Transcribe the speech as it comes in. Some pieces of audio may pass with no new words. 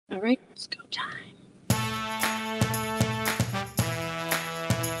All right, let's go time.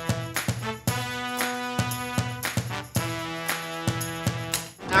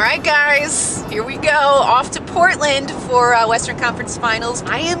 All right, guys, here we go. Off to Portland for Western Conference Finals.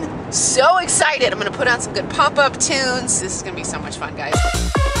 I am so excited. I'm going to put on some good pop-up tunes. This is going to be so much fun, guys.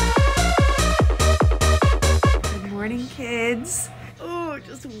 Good morning, kids. Oh,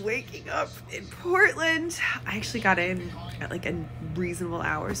 just waking up in Portland. I actually got in at like a reasonable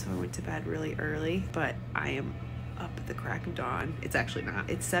hour, so I went to bed really early, but I am up at the crack of dawn. It's actually not.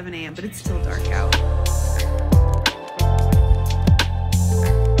 It's 7 a.m., but it's still dark out.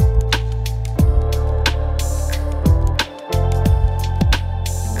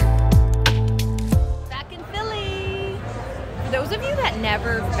 Those of you that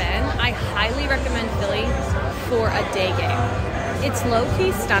never been, I highly recommend Philly for a day game. It's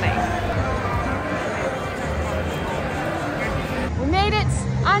low-key stunning. We made it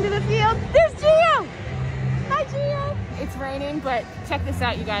onto the field. There's Gio! Hi, Gio! It's raining, but check this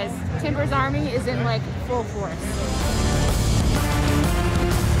out, you guys. Timber's Army is in like full force.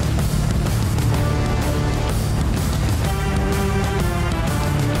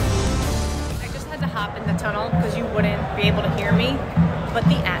 Hop in the tunnel because you wouldn't be able to hear me, but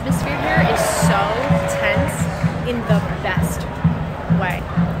the atmosphere here is so tense in the best way.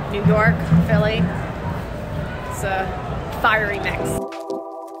 New York, Philly, it's a fiery mix.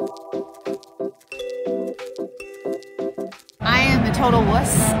 I am the total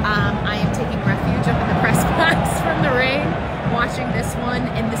wuss. I am taking refuge up in the press box from the rain, watching this one,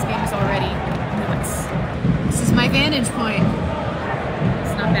 and this game is already nuts. This is my vantage point.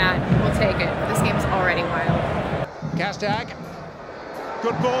 Not bad. We'll take it. This game's already wild. Castag.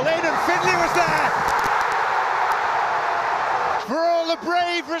 Good ball in, and Finley was there! For all the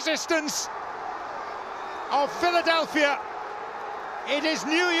brave resistance of Philadelphia, it is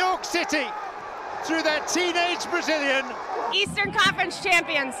New York City through their teenage Brazilian. Eastern Conference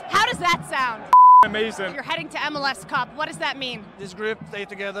champions. How does that sound? Amazing. You're heading to MLS Cup. What does that mean? This group, stay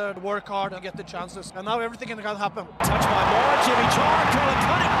together, work hard, and get the chances. And now everything can happen. Touch by Mora, Jimmy Chark, gonna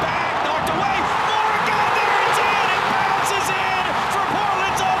cut it back, knocked away. Mora got there, it's in, it bounces in for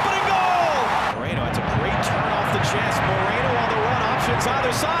Portland's opening goal. Moreno, it's a great turn off the chest. Moreno on the run, options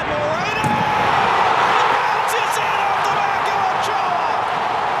either side. Moreno! It bounces in off the back of Ochoa.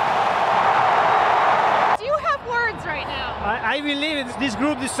 Do you have words right now? I believe this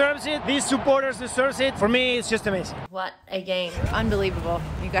group deserves it. These supporters deserves it. For me, it's just amazing. What a game. Unbelievable,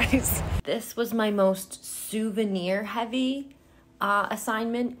 you guys. This was my most souvenir-heavy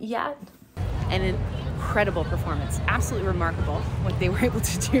assignment yet. An incredible performance. Absolutely remarkable what they were able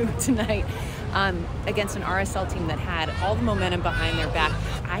to do tonight against an RSL team that had all the momentum behind their back.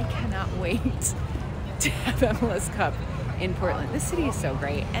 I cannot wait to have MLS Cup in Portland. This city is so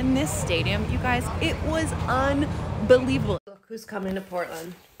great. And this stadium, you guys, it was unbelievable. Look who's coming to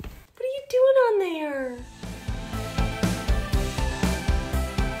Portland. What are you doing on there?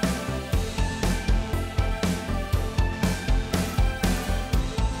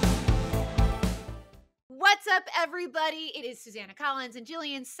 What's up, everybody? It is Susannah Collins and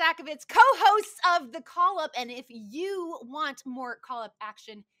Jillian Sakovits, co-hosts of The Call-Up. And if you want more call-up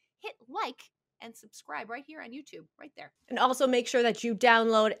action, hit like and subscribe right here on YouTube, right there. And also make sure that you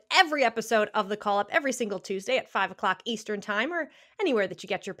download every episode of The Call-Up every single Tuesday at 5 o'clock Eastern Time or anywhere that you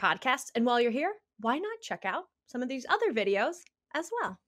get your podcasts. And while you're here, why not check out some of these other videos as well?